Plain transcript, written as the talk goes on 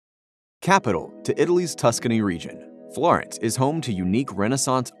Capital to Italy's Tuscany region, Florence is home to unique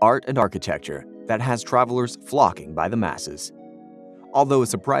Renaissance art and architecture that has travelers flocking by the masses. Although a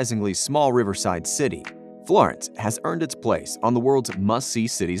surprisingly small riverside city, Florence has earned its place on the world's must-see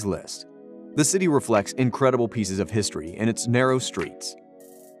cities list. The city reflects incredible pieces of history in its narrow streets.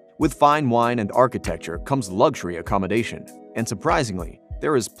 With fine wine and architecture comes luxury accommodation, and surprisingly,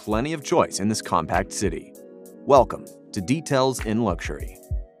 there is plenty of choice in this compact city. Welcome to Details in Luxury.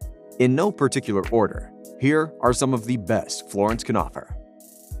 In no particular order, here are some of the best Florence can offer.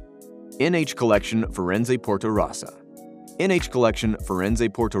 NH Collection Firenze Porta Rossa. NH Collection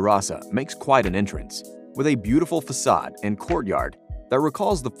Firenze Porta Rossa makes quite an entrance, with a beautiful facade and courtyard that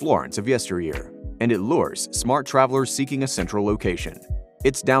recalls the Florence of yesteryear, and it lures smart travelers seeking a central location.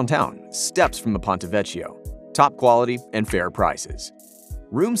 It's downtown, steps from the Ponte Vecchio, top quality and fair prices.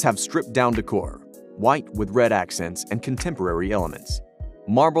 Rooms have stripped-down decor, white with red accents and contemporary elements.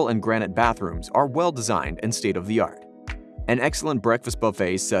 Marble and granite bathrooms are well-designed and state-of-the-art. An excellent breakfast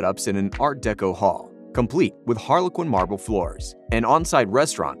buffet setups in an Art Deco hall, complete with Harlequin marble floors. An on-site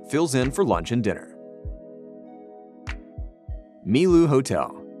restaurant fills in for lunch and dinner. Milu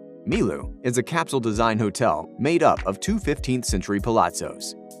Hotel. Milu is a capsule-design hotel made up of two 15th-century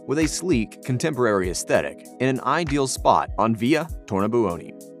palazzos, with a sleek, contemporary aesthetic in an ideal spot on Via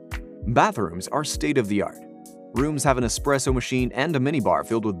Tornabuoni. Bathrooms are state-of-the-art. Rooms have an espresso machine and a minibar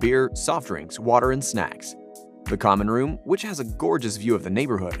filled with beer, soft drinks, water, and snacks. The common room, which has a gorgeous view of the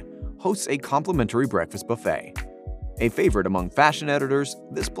neighborhood, hosts a complimentary breakfast buffet. A favorite among fashion editors,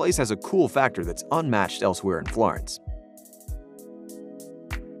 this place has a cool factor that's unmatched elsewhere in Florence.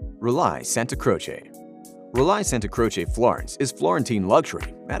 Relais Santa Croce. Relais Santa Croce Florence is Florentine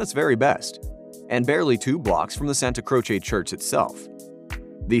luxury at its very best, and barely 2 blocks from the Santa Croce Church itself.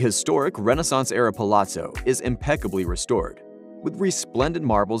 The historic Renaissance-era palazzo is impeccably restored, with resplendent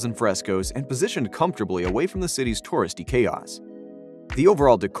marbles and frescoes and positioned comfortably away from the city's touristy chaos. The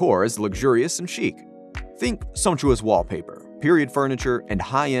overall decor is luxurious and chic. Think sumptuous wallpaper, period furniture, and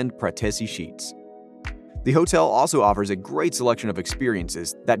high-end Pratesi sheets. The hotel also offers a great selection of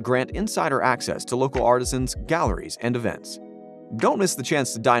experiences that grant insider access to local artisans, galleries, and events. Don't miss the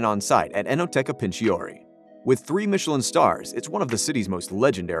chance to dine on-site at Enoteca Pinchiori. With 3 Michelin stars, it's one of the city's most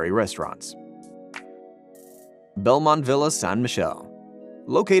legendary restaurants. Belmont Villa San Michele.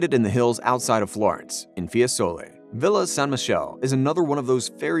 Located in the hills outside of Florence, in Fiesole, Villa San Michele is another one of those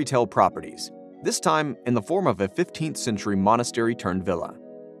fairy tale properties, this time in the form of a 15th-century monastery-turned-villa.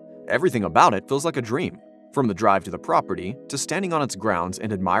 Everything about it feels like a dream, from the drive to the property to standing on its grounds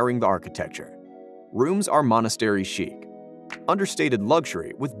and admiring the architecture. Rooms are monastery chic, understated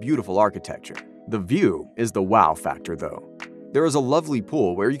luxury with beautiful architecture. The view is the wow factor, though. There is a lovely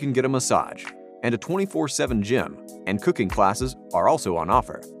pool where you can get a massage, and a 24/7 gym and cooking classes are also on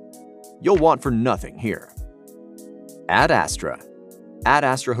offer. You'll want for nothing here. Ad Astra. Ad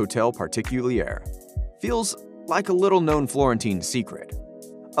Astra Hotel Particuliere feels like a little-known Florentine secret.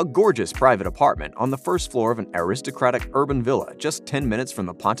 A gorgeous private apartment on the first floor of an aristocratic urban villa just 10 minutes from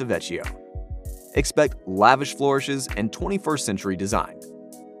the Ponte Vecchio. Expect lavish flourishes and 21st-century design.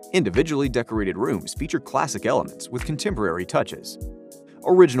 Individually decorated rooms feature classic elements with contemporary touches.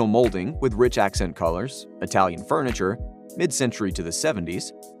 Original molding with rich accent colors, Italian furniture, mid-century to the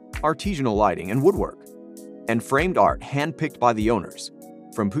 70s, artisanal lighting and woodwork, and framed art hand-picked by the owners,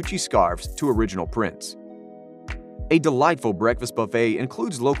 from Pucci scarves to original prints. A delightful breakfast buffet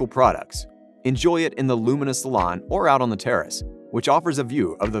includes local products. Enjoy it in the luminous salon or out on the terrace, which offers a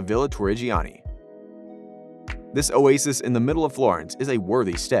view of the Villa Torrigiani. This oasis in the middle of Florence is a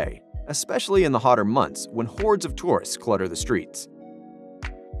worthy stay, especially in the hotter months when hordes of tourists clutter the streets.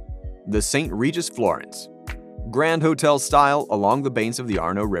 The St. Regis Florence. Grand hotel style along the banks of the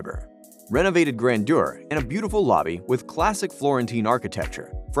Arno River. Renovated grandeur and a beautiful lobby with classic Florentine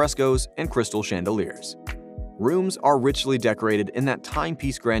architecture, frescoes, and crystal chandeliers. Rooms are richly decorated in that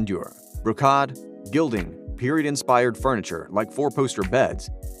timepiece grandeur, brocade, gilding, period-inspired furniture like 4-poster beds,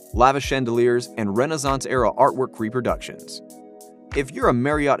 lavish chandeliers, and Renaissance-era artwork reproductions. If you're a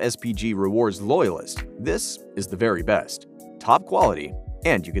Marriott SPG Rewards loyalist, this is the very best. Top quality,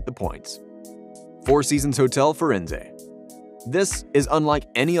 and you get the points. Four Seasons Hotel Firenze. This is unlike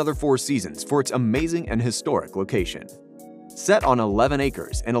any other Four Seasons for its amazing and historic location. Set on 11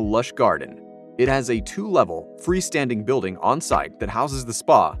 acres in a lush garden, it has a 2-level, freestanding building on site that houses the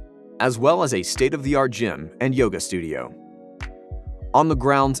spa, as well as a state-of-the-art gym and yoga studio. On the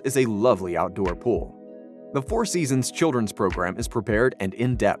grounds is a lovely outdoor pool. The Four Seasons Children's Program is prepared and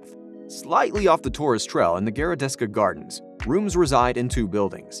in-depth. Slightly off the tourist trail in the Gherardesca Gardens, rooms reside in 2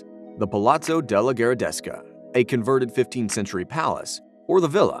 buildings: the Palazzo della Gherardesca, a converted 15th century palace, or the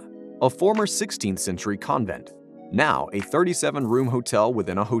Villa, a former 16th century convent, now a 37-room hotel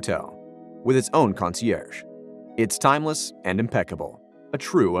within a hotel, with its own concierge. It's timeless and impeccable, a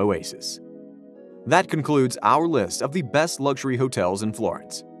true oasis. That concludes our list of the best luxury hotels in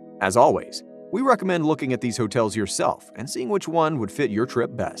Florence. As always, we recommend looking at these hotels yourself and seeing which one would fit your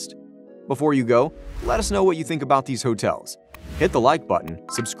trip best. Before you go, let us know what you think about these hotels. Hit the like button,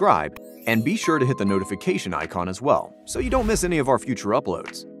 subscribe, and be sure to hit the notification icon as well, so you don't miss any of our future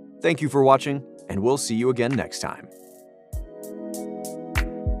uploads. Thank you for watching, and we'll see you again next time.